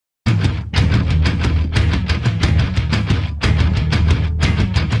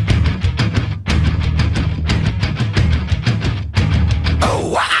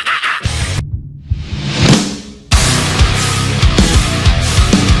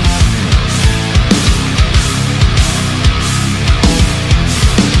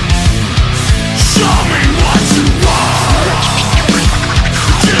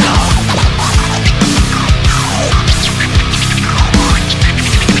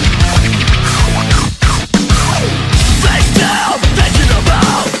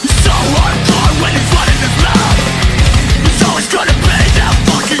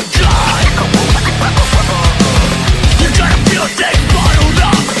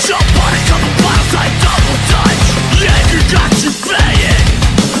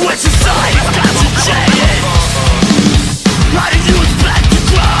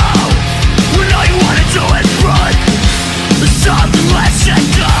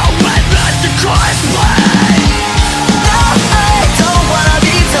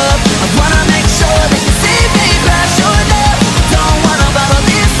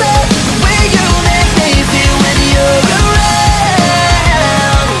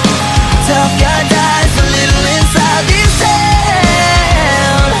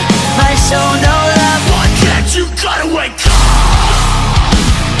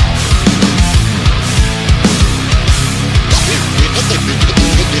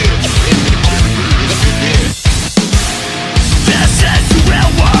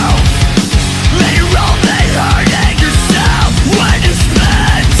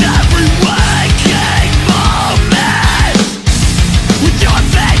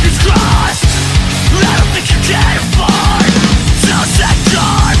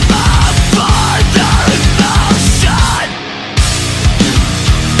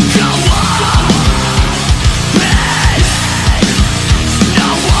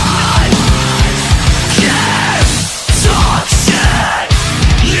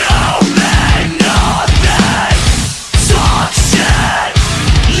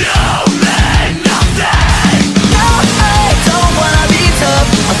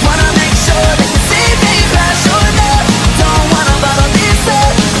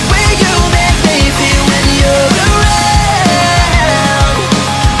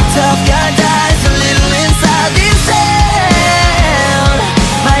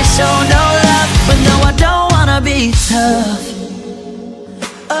tough.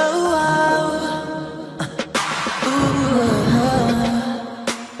 Oh,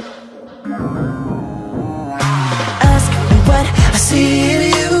 ask me what I see in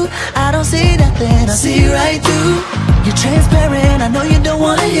you. I don't see nothing, I see right through. You're transparent, I know you don't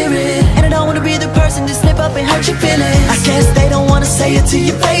wanna hear it, and I don't wanna be the person to slip up and hurt your feelings. I guess they don't wanna say it to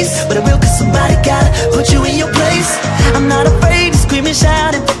your face, but it will, cause somebody gotta put you in your place. I'm not afraid to scream and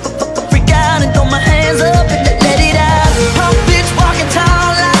shout and freak out and throw my hands up and let it out. Pump bitch walking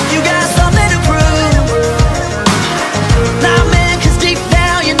tall like you got something to prove. Nah man, cause deep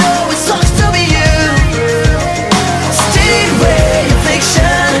down you know it sucks to be you. Stay away your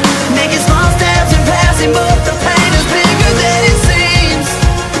fiction, making small steps and passing, but the pain is bigger than it seems.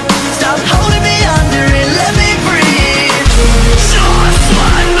 Stop holding me under and let me breathe. Just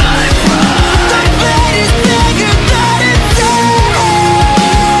let me breathe. The pain is bigger than it seems.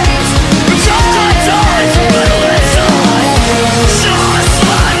 Just let me breathe. Just let me breathe.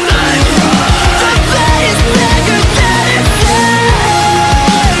 The pain is bigger than it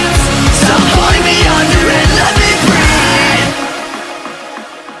seems. Stop holding me under and let me breathe.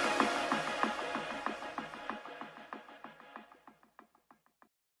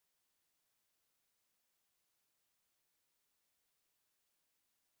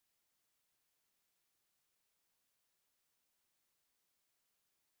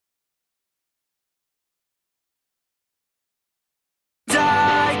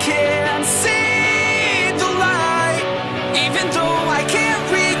 I can see the light, even though I can't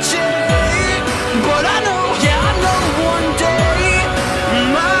reach it. But I know, yeah, I know one day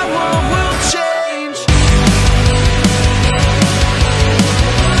my world will change.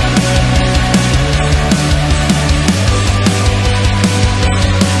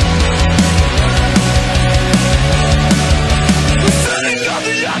 We're standing on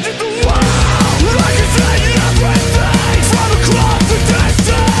the edge of the world. I can say everything from across the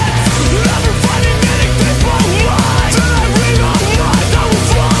distance. Never finding anything but light. Till I realize I was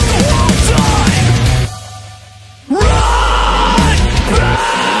wrong the whole time. Run,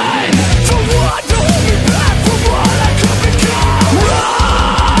 pain. Don't want to hold me back from what I could become.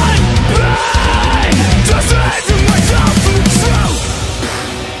 Run, pain. Just to answer myself to the truth.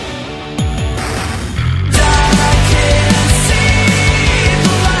 I can see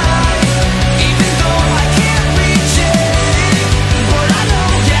the light, even though I can't reach it. But I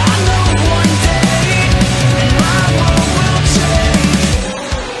know, yeah, I know one day my world will change.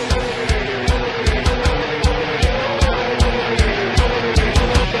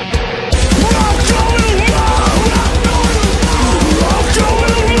 I'm going alone. I'm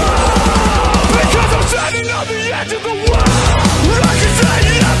going alone. Because I'm standing on the edge of the world. I can say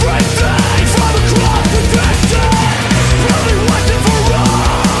everything from across the distance. Really waiting for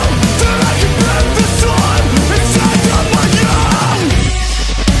wrong, till I can bend the sun inside of my young.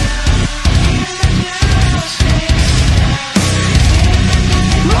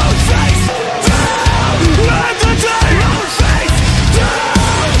 Road face down, and the day road face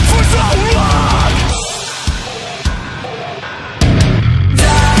down for so long.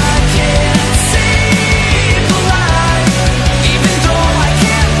 I can see the light, even though I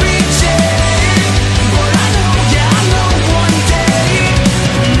can't reach it. But I know, yeah, I know one day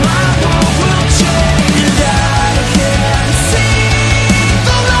my world will change. I can see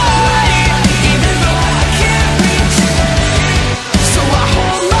the light, even though I can't reach it. So I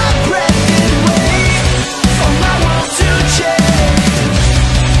hold my breath and wait for my world to change.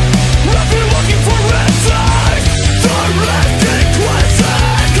 I've been looking for answers, directing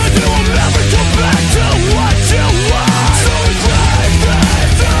questions, 'cause you will never come back to what you want. So it's like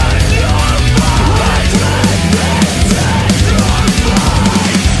this in your mind, like this in your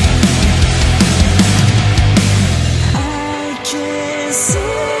mind. I can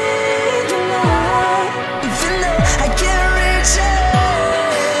see the light, even though I can't reach it.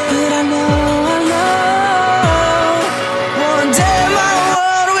 But I know one day my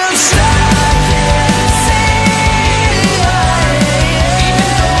world will change. I can see the light, even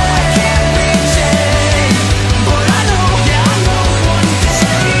though I can't reach it. But I know, yeah, I know one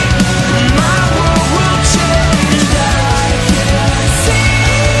day my world will change. I can see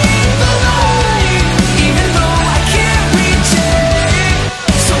the light, even though I can't reach it.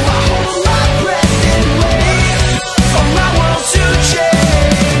 So I hold my breath and wait for my world to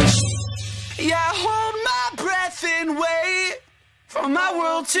change. Yeah, I hold my breath and wait for my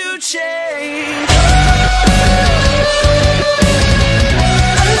world to change.